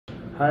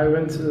Hi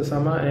everyone, this is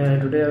Osama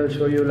and today I will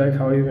show you like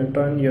how you can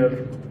turn your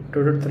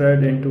Twitter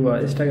thread into a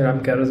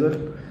Instagram carousel,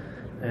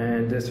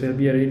 and this will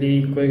be a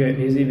really quick and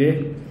easy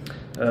way.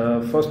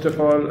 First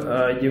of all,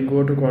 you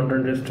go to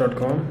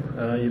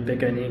contentlist.com, you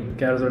pick any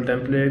carousel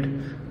template.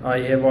 I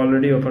have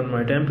already opened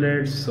my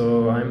templates,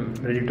 so I'm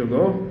ready to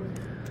go.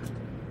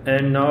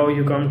 And now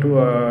you come to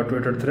a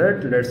Twitter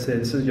thread. Let's say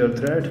this is your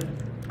thread,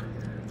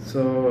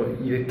 so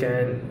you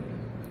can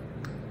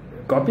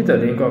copy the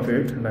link of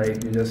it,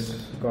 like you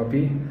just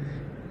copy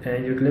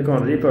and you click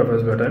on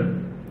repurpose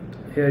button.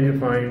 Here you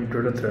find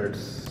Twitter threads,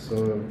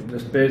 so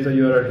just paste the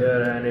URL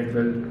here and it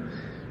will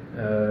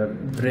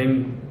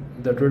bring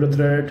the Twitter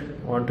thread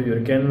onto your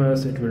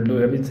canvas. It will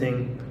do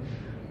everything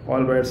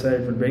all by itself.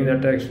 It will bring the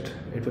text,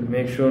 it will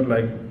make sure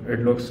like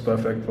it looks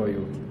perfect for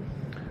you.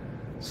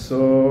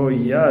 So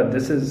yeah,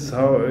 this is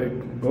how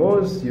it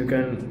goes. You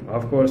can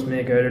of course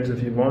make edits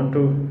if you want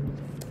to.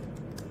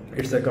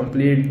 It's a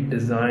complete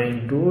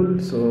design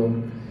tool, so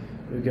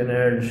you can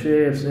add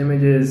shapes,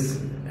 images,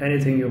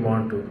 anything you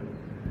want to.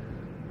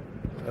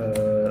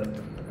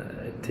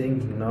 I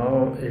think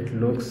now it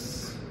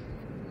looks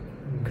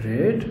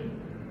great.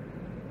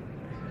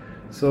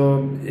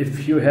 So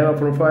if you have a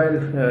profile,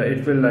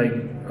 it will like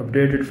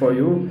update it for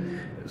you.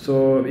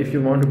 So if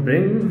you want to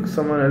bring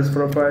someone else's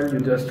profile, you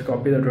just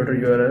copy the Twitter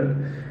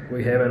URL.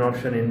 We have an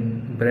option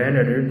in brand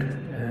edit,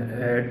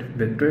 add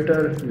with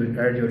Twitter. You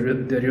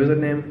add their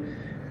username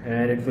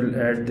and it will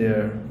add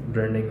their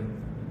branding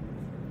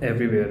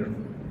everywhere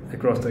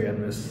across the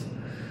canvas.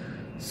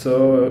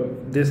 So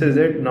this is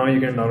it. Now you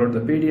can download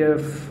the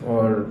PDF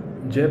or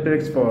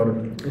JPEGs for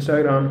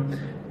Instagram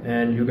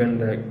and you can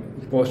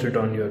like post it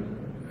on your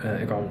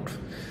account.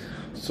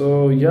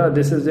 So yeah,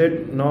 this is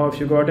it. Now if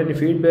you got any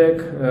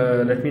feedback,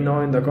 let me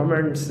know in the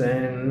comments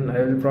and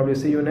I will probably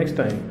see you next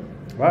time.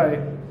 Bye.